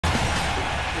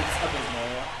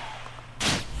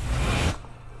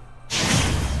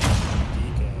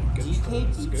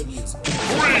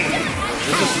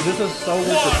This is so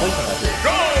good for placement, I think.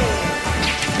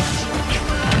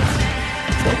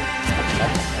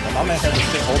 And my man has a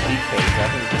sick old deep face, so I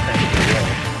think he's defending pretty well.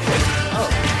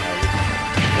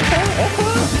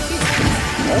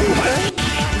 Okay.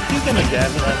 He's getting a jab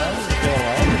right now. He's going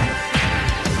along.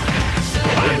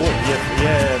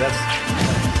 Yeah, that's...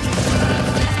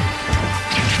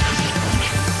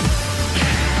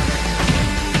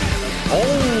 Oh!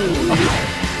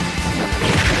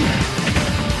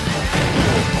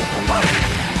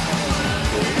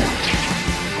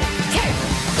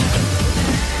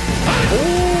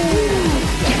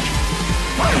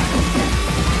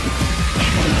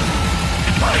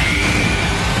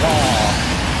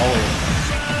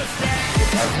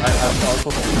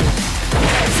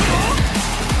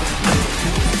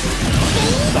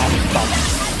 Stop.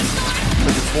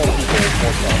 Because it's 4 people,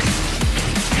 4 stars.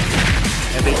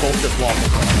 And they both just lost it.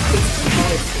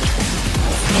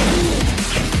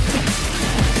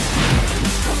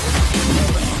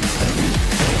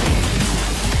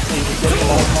 Hey, just getting them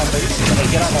all on my face. Hey,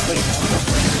 get out of my face.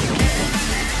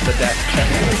 The dash check.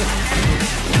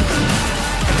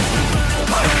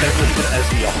 Technically should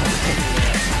SDR.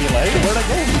 Be like, hey, where'd I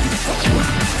go?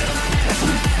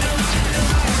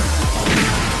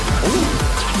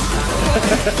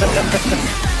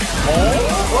 Oh!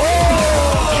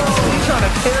 He's trying to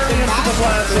carry him to the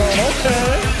blast zone. Okay.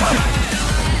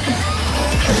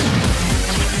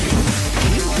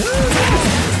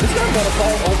 This guy's got a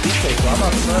solid old DK, so I'm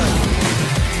not surprised.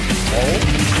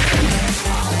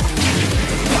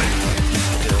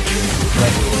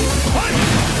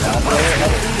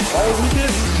 Oh, we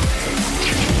did.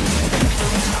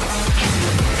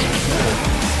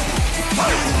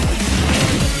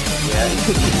 Yeah,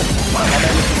 my man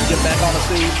can get back on the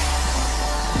stage.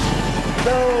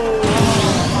 No!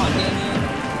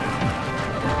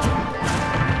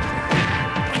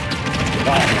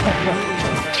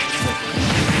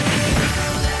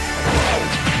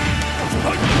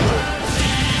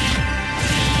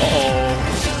 Uh-oh.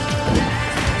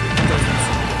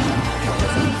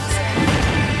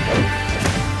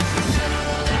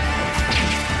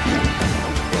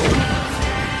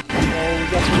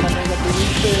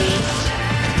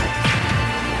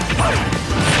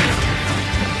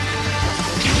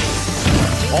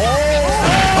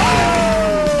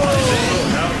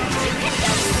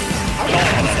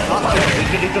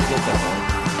 He just looked at him.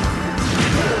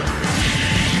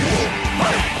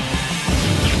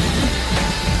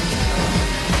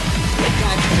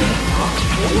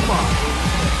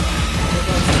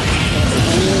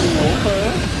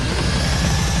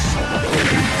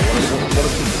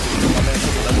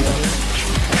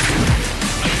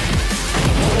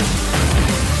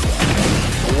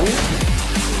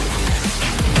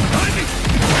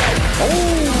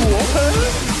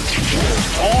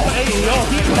 Oh, hey, yo,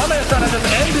 my man's trying to just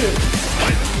end it.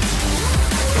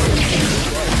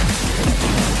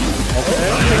 Okay,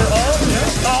 clear up.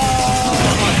 Oh,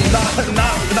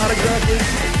 not exactly.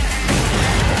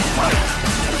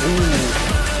 Ooh.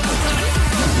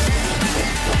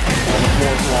 The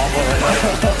floor's lava right now.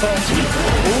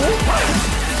 Ooh.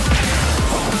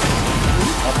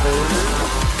 Up there.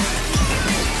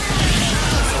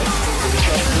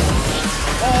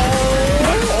 Oh,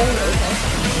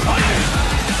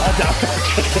 down.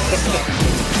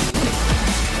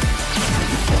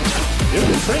 It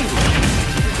was crazy.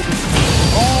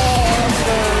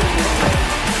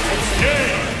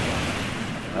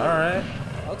 Alright.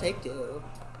 I'll take 2.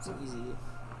 It's easy.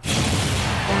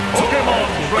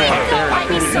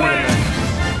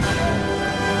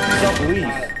 Subleaf.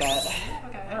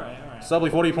 Alright.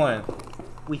 Subleaf, what are you playing?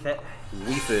 We Fit.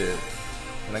 We Fit.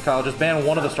 And then Kyle just banned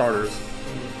one of the starters.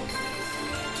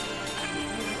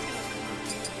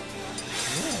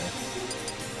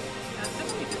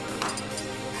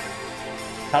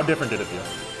 How different did it feel?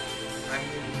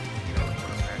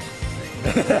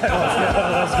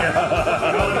 Let's go.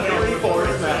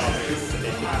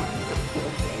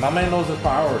 My man knows his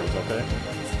priorities, okay?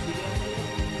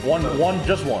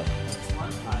 Just one.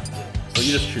 So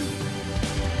you just choose.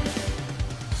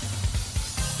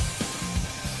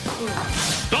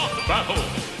 Stop the battle!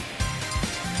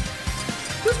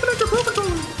 Disconnect your Pro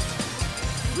Controller!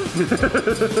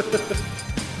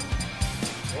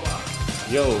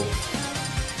 Yo.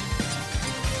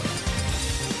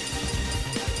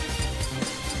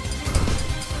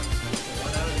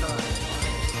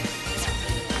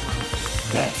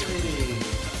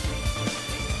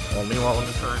 Well, meanwhile, I'm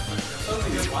just trying.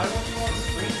 Why won't you want to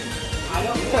screen? I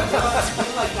don't want to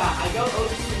screen like that. I go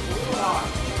OTC.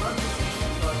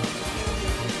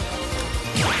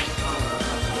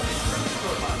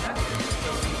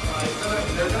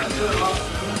 They're going to do it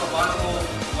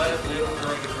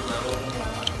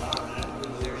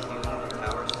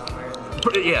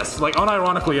Yes, like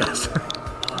unironically, yes.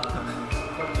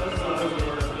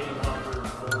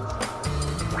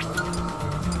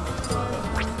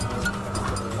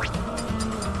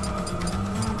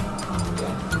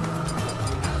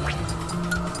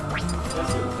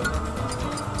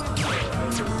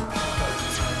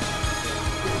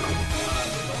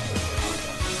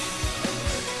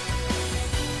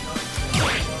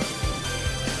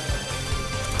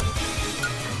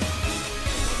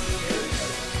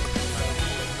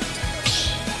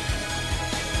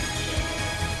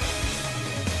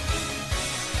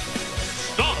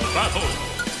 Battle.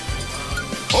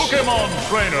 Pokemon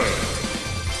Trainer.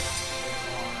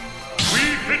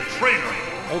 Wii Fit Trainer.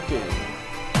 Okay.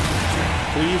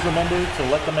 Please remember to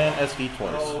let the man SD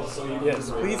twice.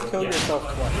 Yes, please kill yourself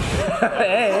twice.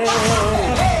 Hey!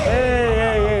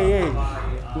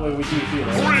 What we do here?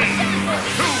 3,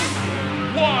 2,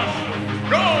 1,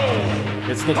 go!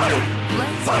 It's the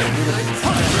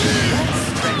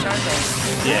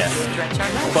yeah.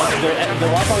 But the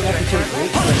Wi-Fi actually takes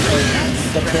great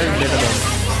the very minimum.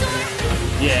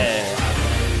 Yeah.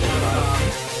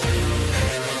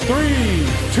 3,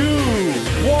 2,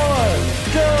 1,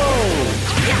 go!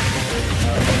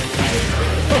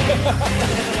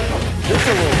 Just a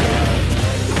little bit.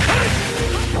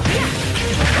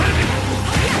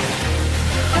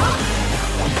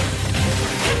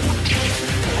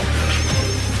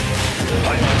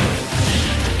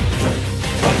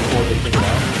 Before they take it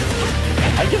out.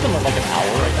 I give them like an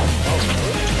hour right now.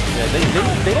 Yeah,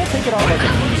 they don't take it out like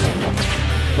immediately.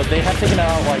 But they have taken it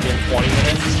out like in 20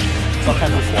 minutes.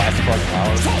 Sometimes this lasts for like an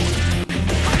hour.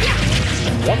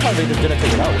 One time they just didn't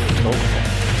take it out, which is dope.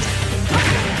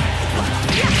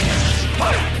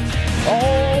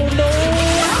 Oh no!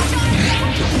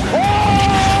 Oh!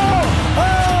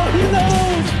 Oh, he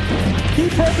knows! He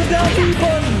pressed the down B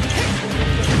button!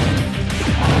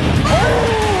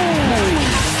 Oh!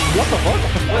 What the fuck?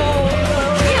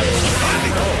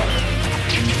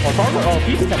 Oh, Target? Oh,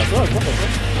 pizza kind of sucks. What the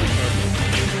fuck?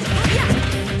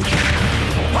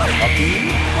 Up B?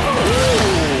 Oh!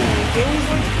 It was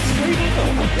like straight in.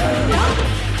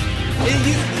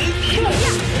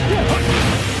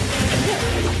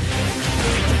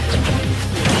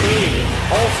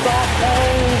 Oh, stop! Oh!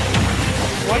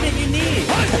 What did you need?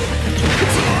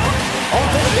 Oh,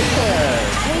 take it!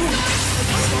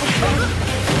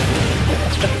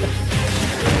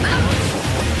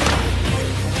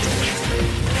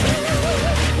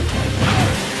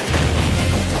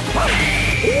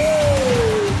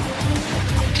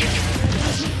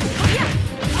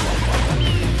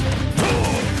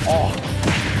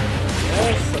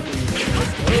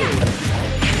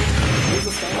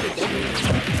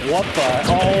 What the?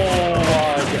 Oh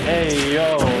my! Hey yo!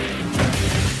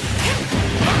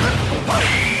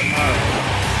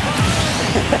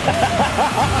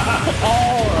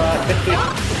 All right.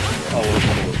 Oh, we're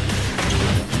funny.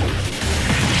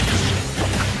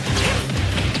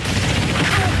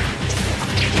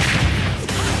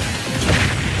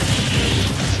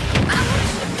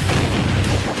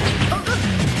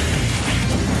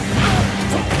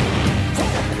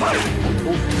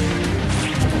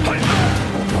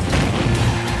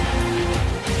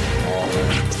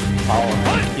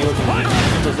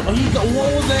 Oh, he got, what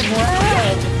was that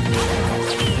grab?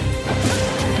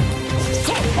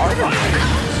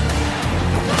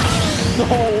 No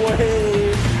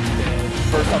way!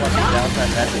 First time I see down that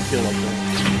actually kill him.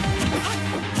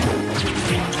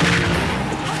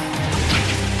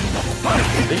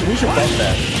 We should bump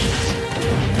that.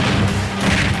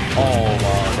 Oh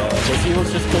my god. Does Helix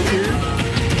just cook here?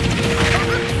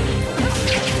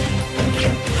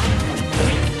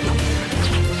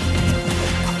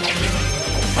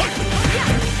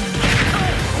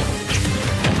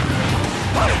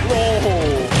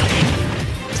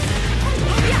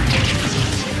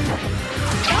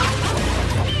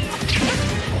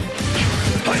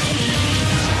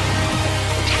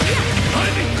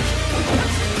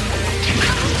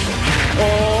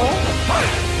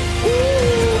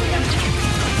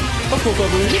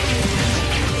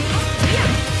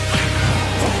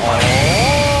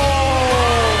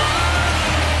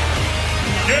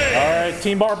 Alright,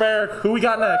 Team Barberik, who we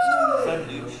got next?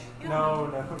 No.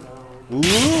 Ooh.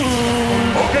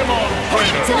 Pokemon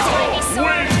Trainer.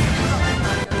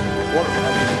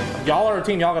 Y'all are a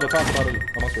team, y'all gotta talk about it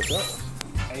amongst yourselves.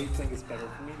 I think it's better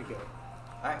for me to go.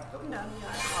 Alright, go.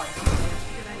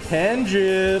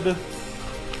 Kenjib.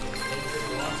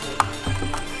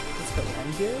 Let's go,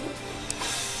 Kenjib.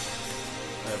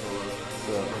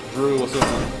 Drew, what's up?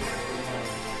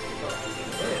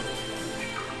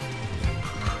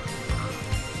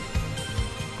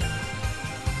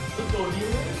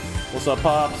 What's What's up,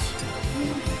 Pops?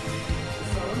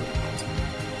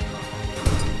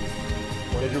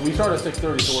 We start at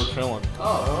 6:30, so we're chilling.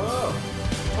 Oh.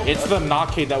 It's the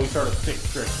A.R.CADE that we start at 6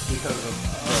 because of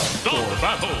Start the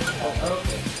battle.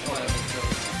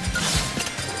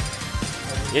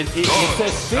 it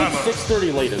says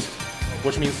 6:30 latest,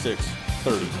 which means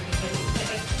 6:30.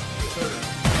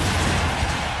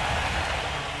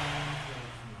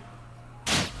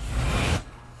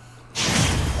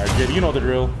 Alright, Jib, you know the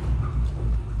drill.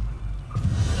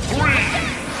 3, 2,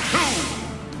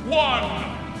 1,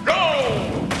 go!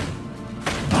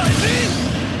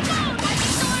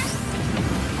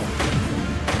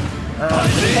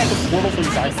 Can you pop the Squirtle so you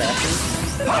die faster?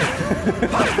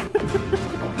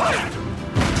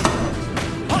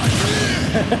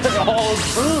 Oh,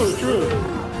 true.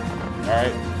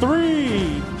 Alright,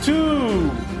 3, 2,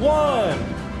 1,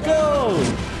 go!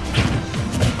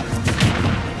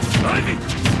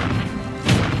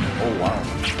 Oh, wow.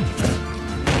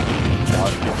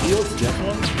 Fields, this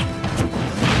one?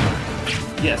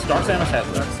 Yes, Dark Samus has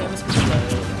it. Dark Samus can play.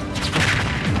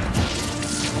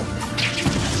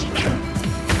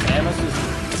 Samus is...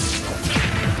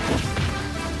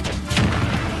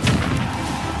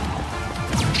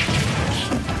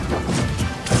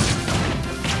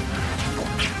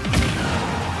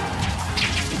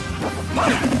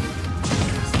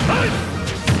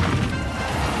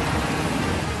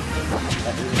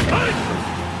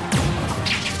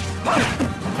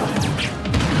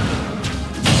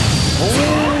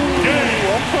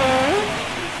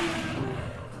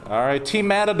 All right, Team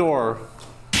Mattador.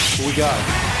 Who we got?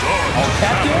 Oh,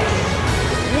 Captain?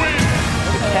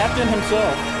 The Captain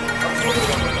himself.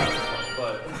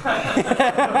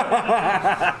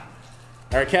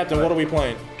 All right, Captain, what are we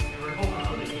playing?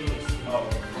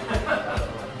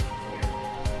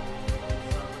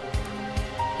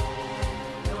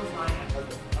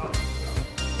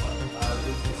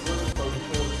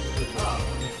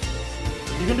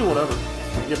 You can do whatever.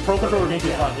 Your Pro Controller games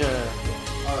is fine. Yeah.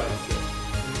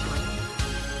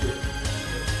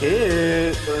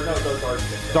 It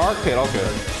A.R.CADE, okay.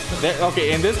 Okay,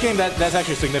 in this game, that's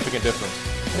actually a significant difference.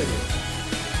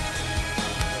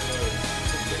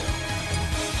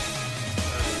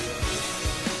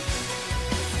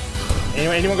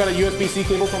 Anyone got a USB-C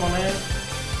cable from my man?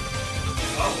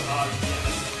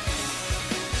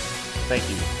 Thank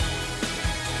you.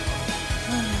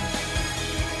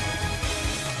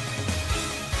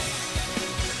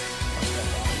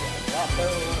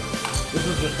 This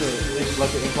is just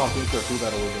like an impromptu food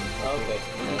battle we're doing. Okay.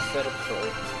 Set up for.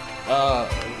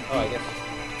 I guess.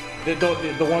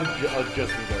 The one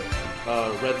just in there.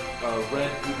 Red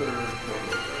Jupiter.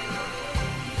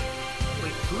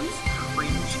 Wait, who is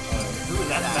cringe?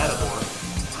 That's Mattador.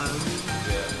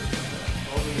 Yeah.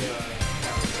 Only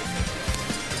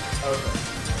Okay.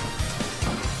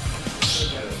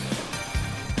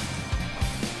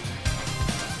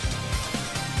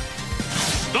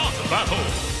 Start the battle.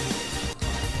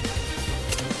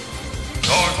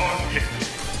 Start on hit.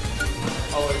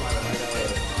 Oh wait, I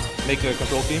gotta Make a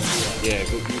control team? Yeah,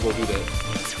 you go do that.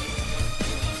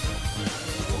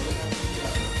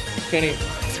 Kenny,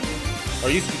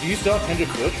 do you still have Kendrick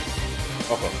Switch?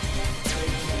 Okay.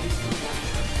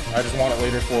 I just want it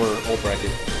later for old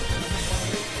bracket.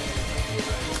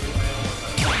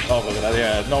 Oh, look at that.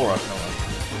 Yeah, no rush, no rush.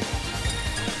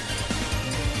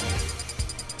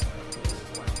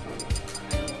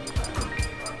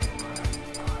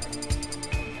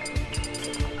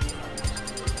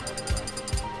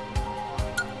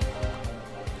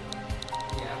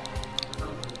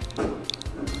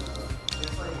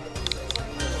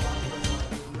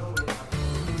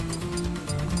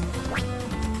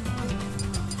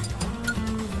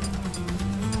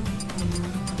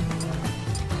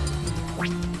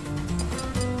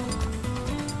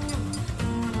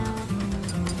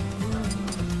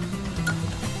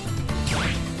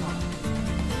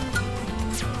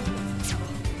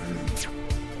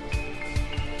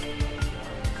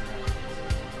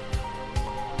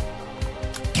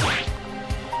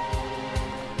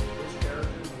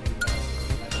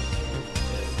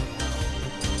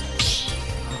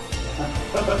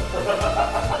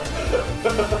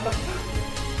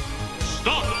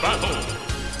 Start the battle.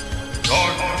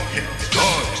 Dark hit.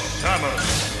 Dark Samus.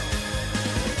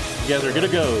 You guys are gonna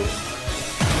go.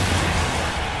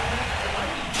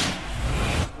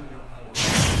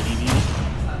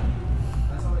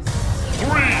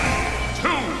 Three,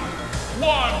 two,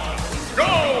 one,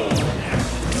 go!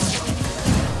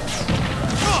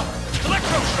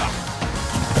 Electroshock!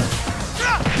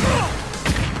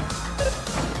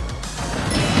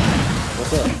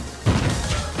 What's up?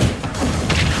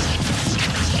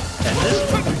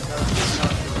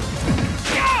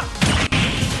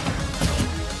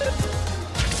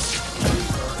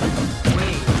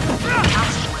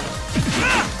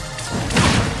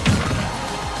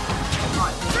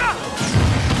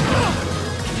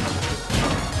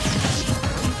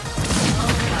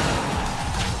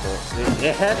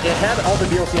 It had all the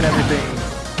DLC and everything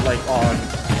like on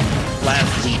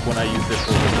last week when I used it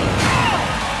for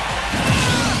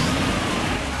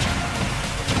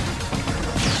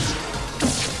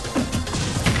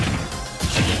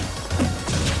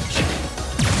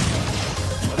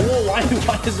Whoa, why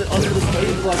is it under the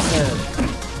stage like that?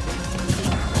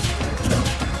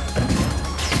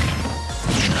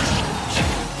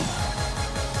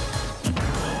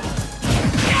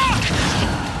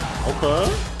 Okay.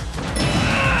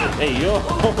 Hey, yo!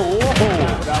 Whoa!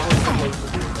 That was supposed to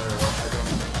be there.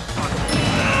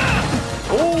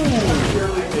 Oh!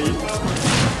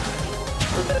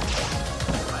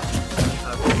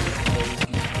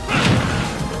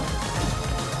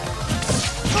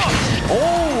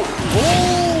 Oh!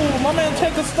 Oh! My man,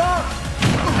 take a stop!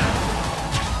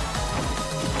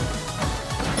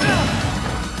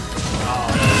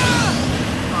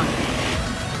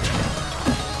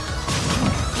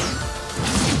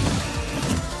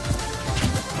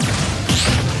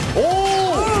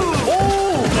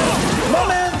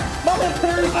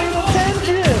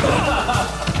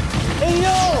 Hey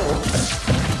yo!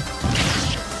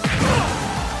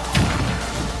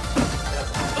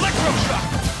 Electroshock!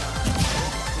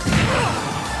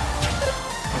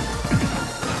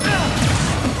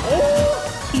 Oh!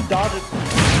 He dodged it.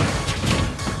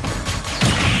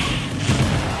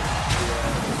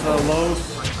 So low.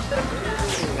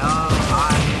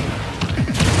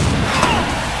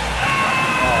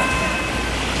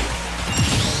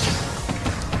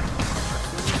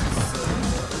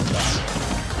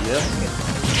 Yep.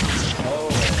 Oh.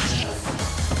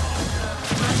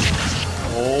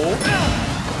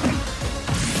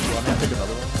 Do I have to take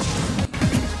another one?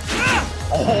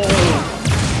 Oh!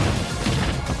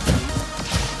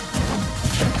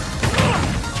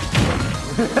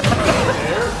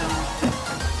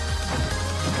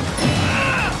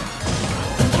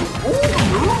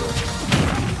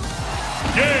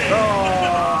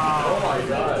 Oh my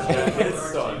god.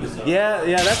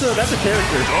 Yeah, that's a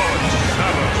character.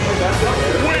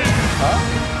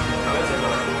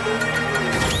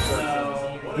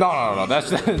 No. That's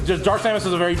just Dark Samus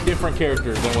is a very different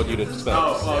character than what you'd expect.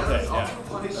 Oh, okay, yeah.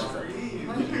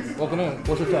 Welcome in.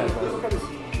 What's your tag?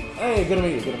 Hey, good to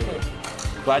meet you.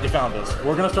 Glad you found us.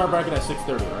 We're gonna start bracket at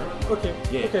 6:30, right? Okay.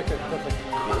 Yeah. Okay, perfect.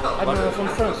 I'm from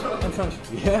France. I'm French.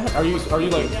 Yeah. Are you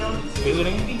like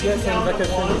visiting? Yes, I'm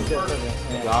vacation.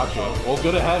 Yes. Gotcha. Well,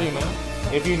 good to have you, man.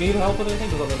 If you need help with anything,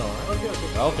 just let me know. Right?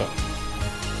 Okay.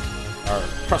 All right.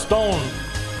 Prestone.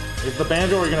 Is the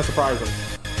banjo or are you gonna surprise him?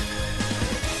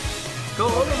 Go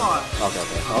Odomon. Okay.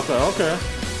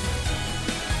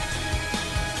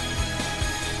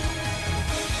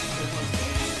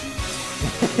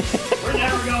 We're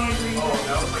never going green.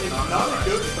 Not a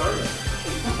good start.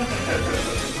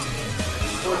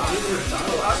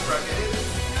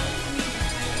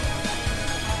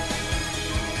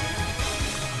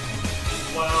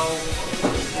 Well,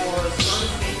 for some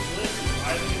states list, I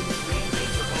think green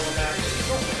beans are going back to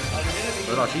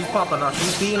the No, she's popping up.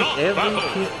 She's beating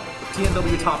every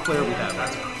TNW top player we have.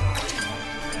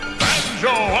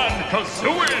 Banjo and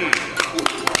Kazooie!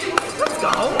 Let's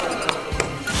go!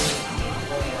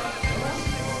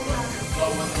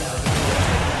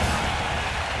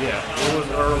 Yeah, it was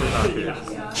early not here.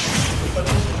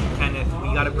 Kenneth, we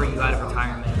gotta bring you out of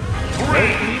retirement. 3,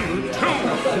 2,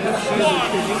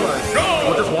 1, go!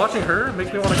 Well, just watching her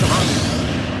makes me want to come out.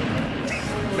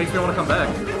 Makes me want to come back.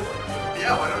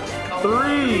 Yeah, why don't you come?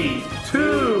 3,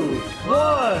 2,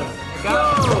 1, go!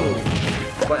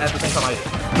 But at the same time,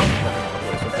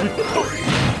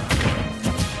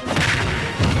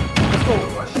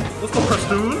 Let's go,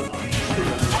 Prestoon.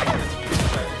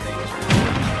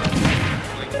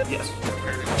 Yes.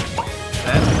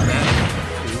 That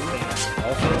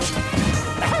also,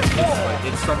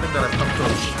 it's something that I've come to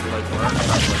like learn and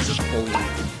I've like just fully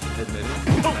admitted.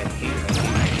 I hate it.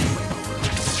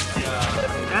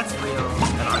 That's real.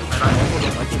 And I also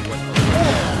don't like it when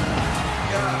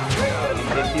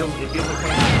it feels like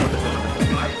playing with it.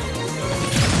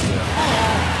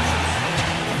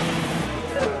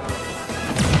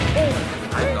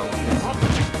 I know.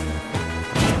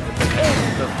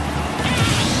 The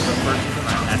first season I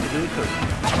had to do it because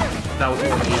that was the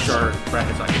only HR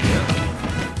brackets I could get.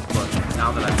 But now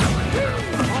that I've got my hair,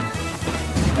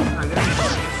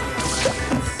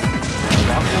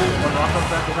 when Rocco's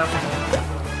back, we'll have some more.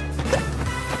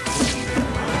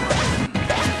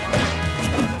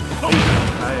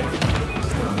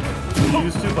 I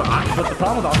used to, but the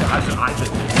problem with I've been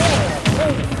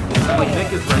like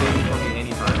Nick is ready for me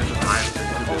anytime. It's just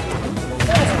I'm too busy.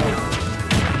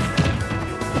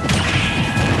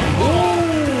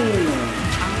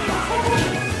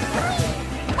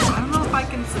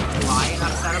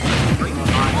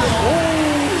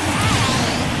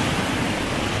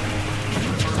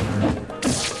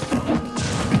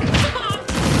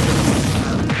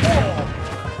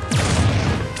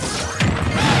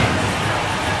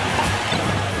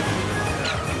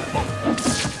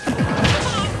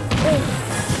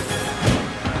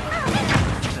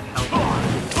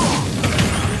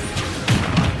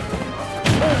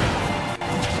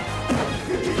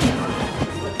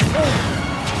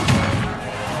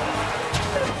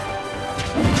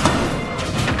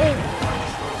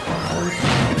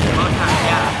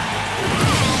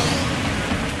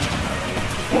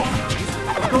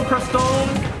 go, Crestone!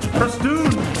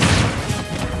 Crestoon!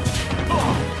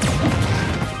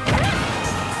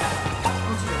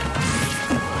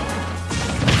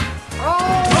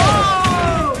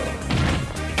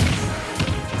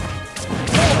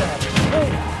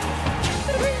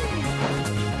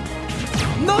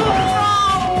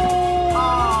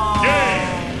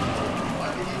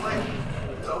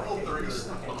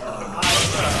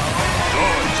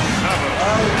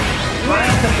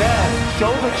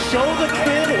 Show the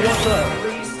kid what's up.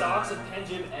 3 stocks of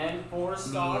Penjim and 4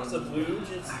 stocks of Luge.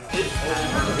 It's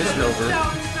over.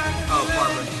 Oh,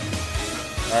 Barberik.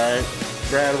 Alright,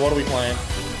 Brad, what are we playing?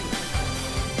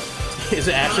 Is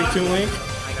it actually Toon Link? I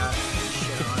got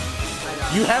shit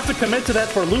on. You have to commit to that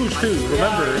for Luge too,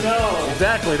 remember? No.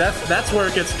 Exactly, that's where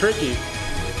it gets tricky.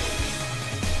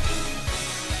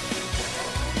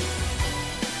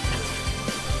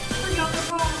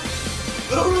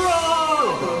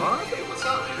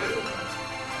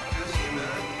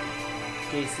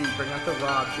 JC, bring out the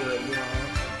rock, you know.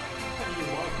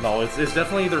 No, it's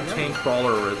definitely either Tank,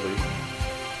 Crawler, or Ridley. I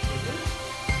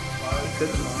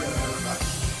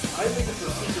think it's a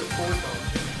secret force.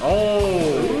 Oh!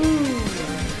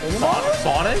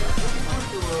 Sonic?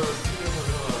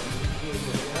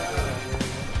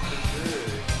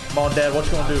 Come on, Dad, what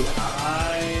you gonna do?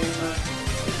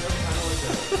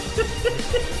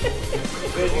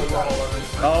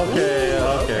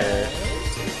 Okay.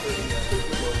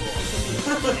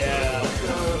 Yeah.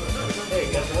 Hey,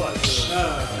 guess what?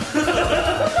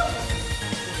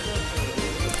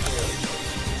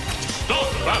 Stop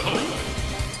battle!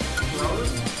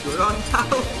 Good on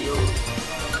Battlefield.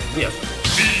 Yes.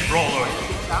 Steamroller!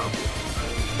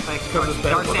 Like, Dark Samus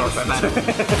is better.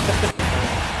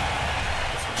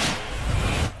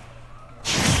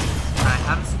 I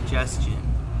have a suggestion.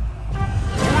 3,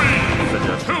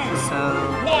 2, So,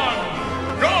 1,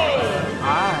 go! I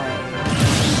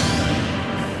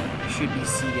should be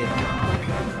seated.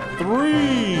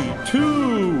 3,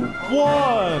 2,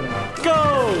 1, go!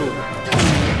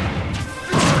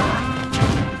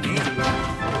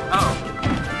 Oh,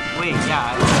 wait, yeah,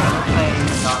 I play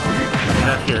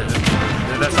That's here.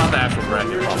 That's not the actual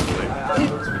bracket, probably.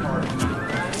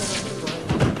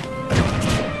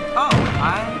 Oh,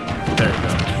 There you go.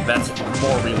 That's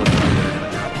more realistic.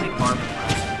 I play Barberik.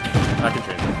 I can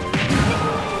change it for you.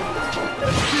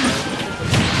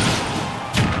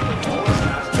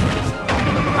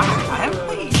 I haven't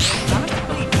played.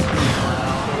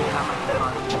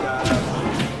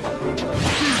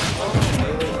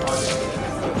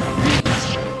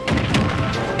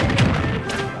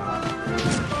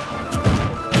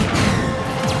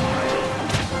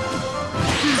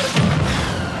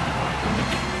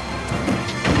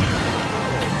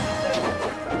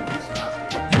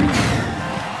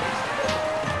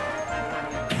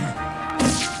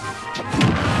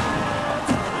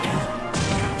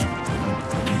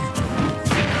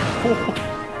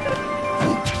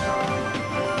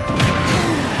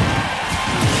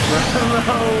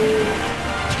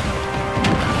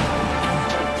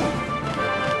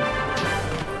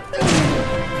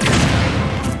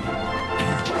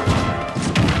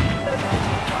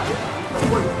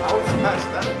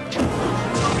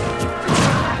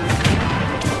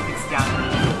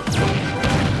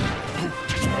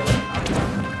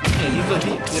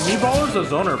 Meatballer's a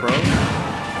zoner, bro.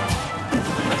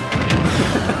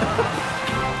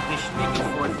 They should make a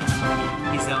 4th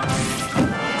He's on.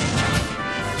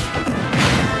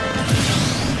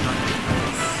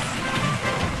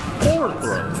 Forward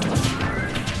throw.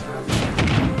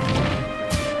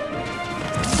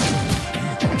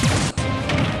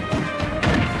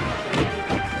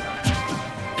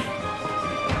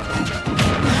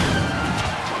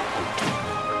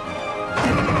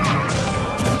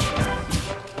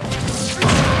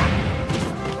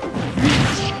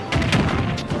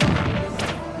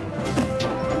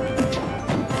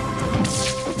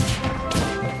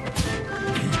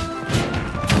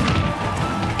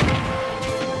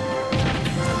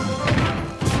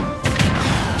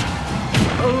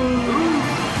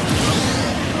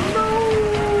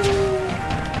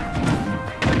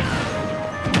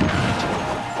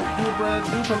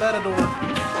 Do for Mattador.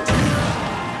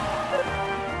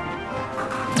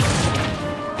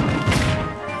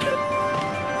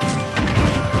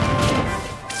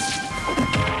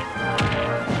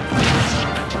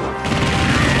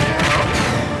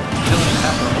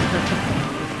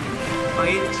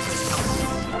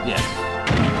 Yes.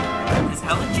 Is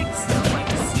Hellitic still like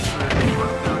super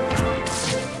important?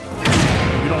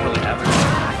 We don't really have it.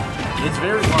 It's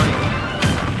very hard.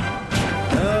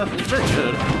 It's very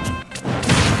good.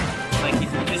 Like,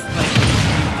 he's just like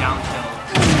down tilt.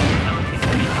 Hellitic.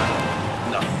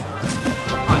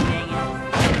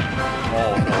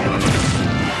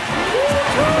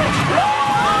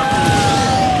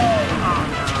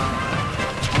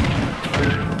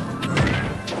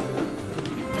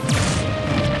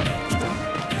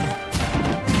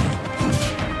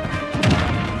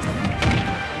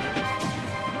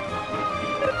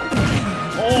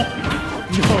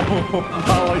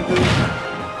 Not like this.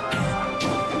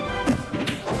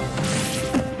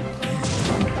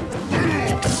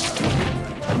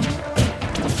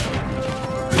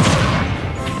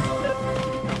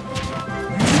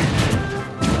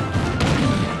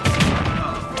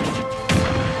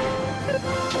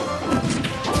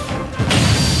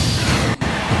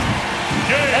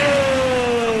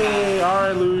 Hey!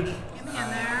 Alright, Luge. Get me in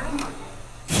there.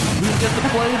 Luge gets to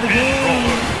play the game.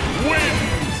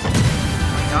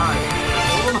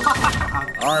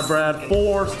 Alright, Brad.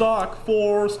 4 stock.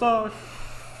 4 stock.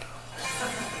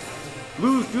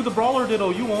 Luge, do the brawler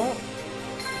ditto. You won't.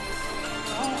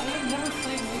 I've never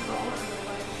played a brawler in my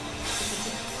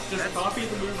life. Just copy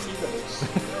the moves he does.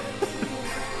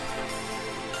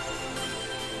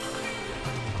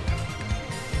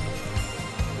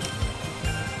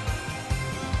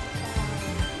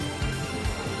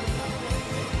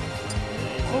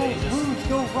 Oh, Luge,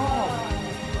 go wrong.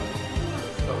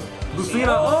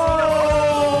 Lucina. Oh!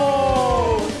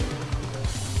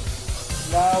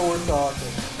 Now we're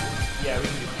talking. Yeah, we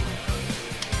can do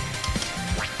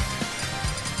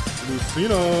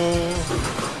Lucina.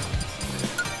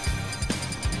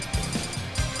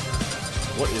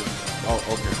 What is? Oh,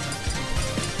 okay.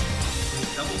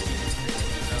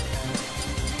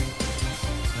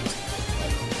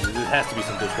 It has to be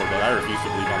some Discord, but I refuse to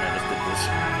believe my man just did this.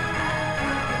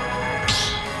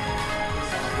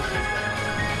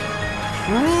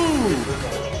 True.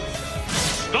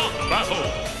 Stop battle!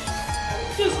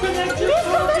 Disconnect your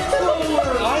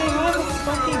controller! I have a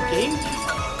fucking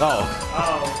GameCube. Oh.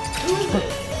 Oh.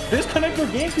 Disconnect your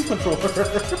GameCube controller.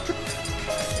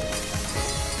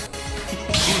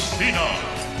 Lucina!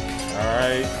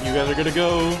 Alright, you guys are gonna go.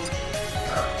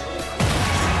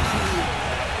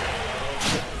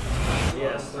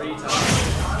 Yes, 3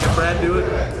 times. Can Brad do it?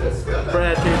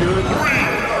 Brad, can you do it?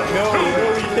 No,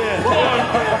 we can't.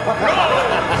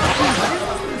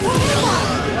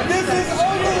 This is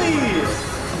ugly!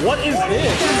 What is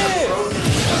this?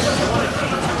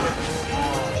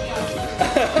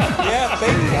 Yeah,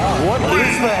 thank God. What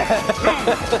is that?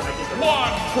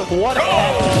 What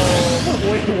happened?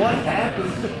 Wait, what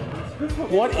happened?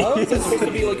 What is It's supposed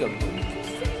to be like a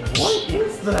What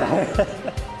is that?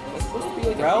 it's supposed to be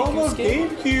like a Realm of skin.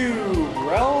 GameCube!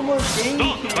 Realm of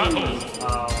Stop GameCube! battle!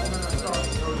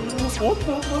 What the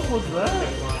fuck was that?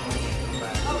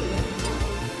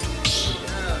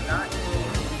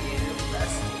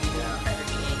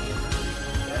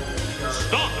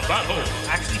 Stop battle!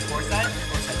 Actually, Foresight?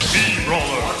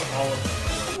 B-Brawler!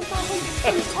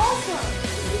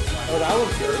 Oh, that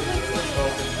one's good.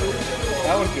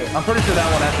 That one's good. I'm pretty sure that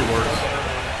one actually works.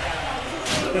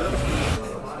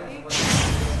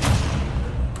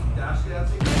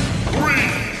 3,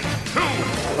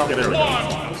 2, Okay, there we go. 1,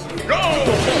 go!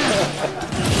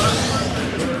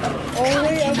 Oh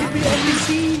wait, I could be MVP!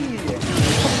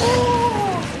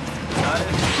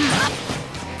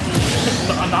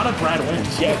 Not if Brad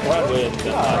wins. Yeah, Brad wins.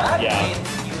 Yeah.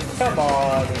 Come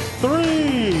on.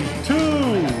 3, 2,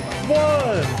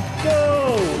 1, go!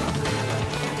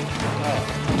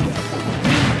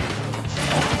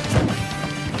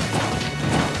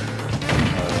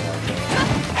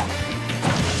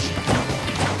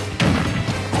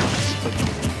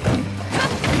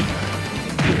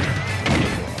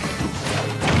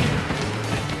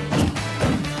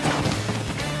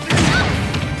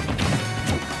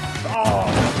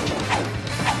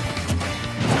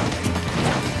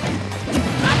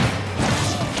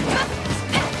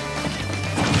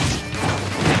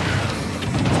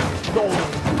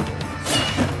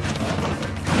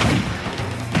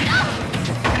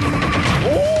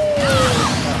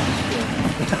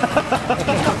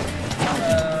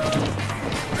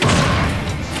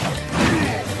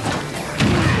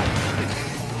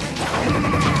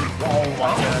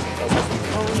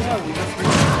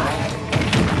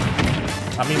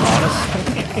 I mean,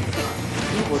 honestly.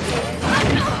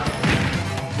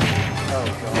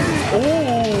 Oh,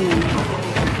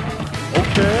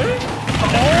 okay.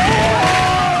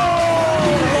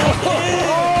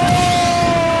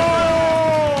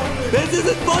 This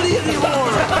isn't funny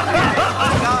anymore!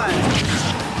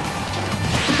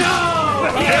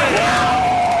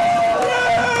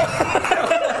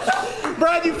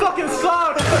 Brad, you fucking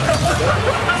suck!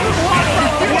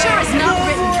 Future is not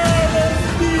written.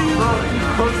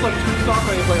 Looks like 2 stock,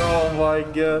 and he's like, oh my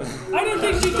god. I didn't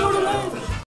think she'd go to that.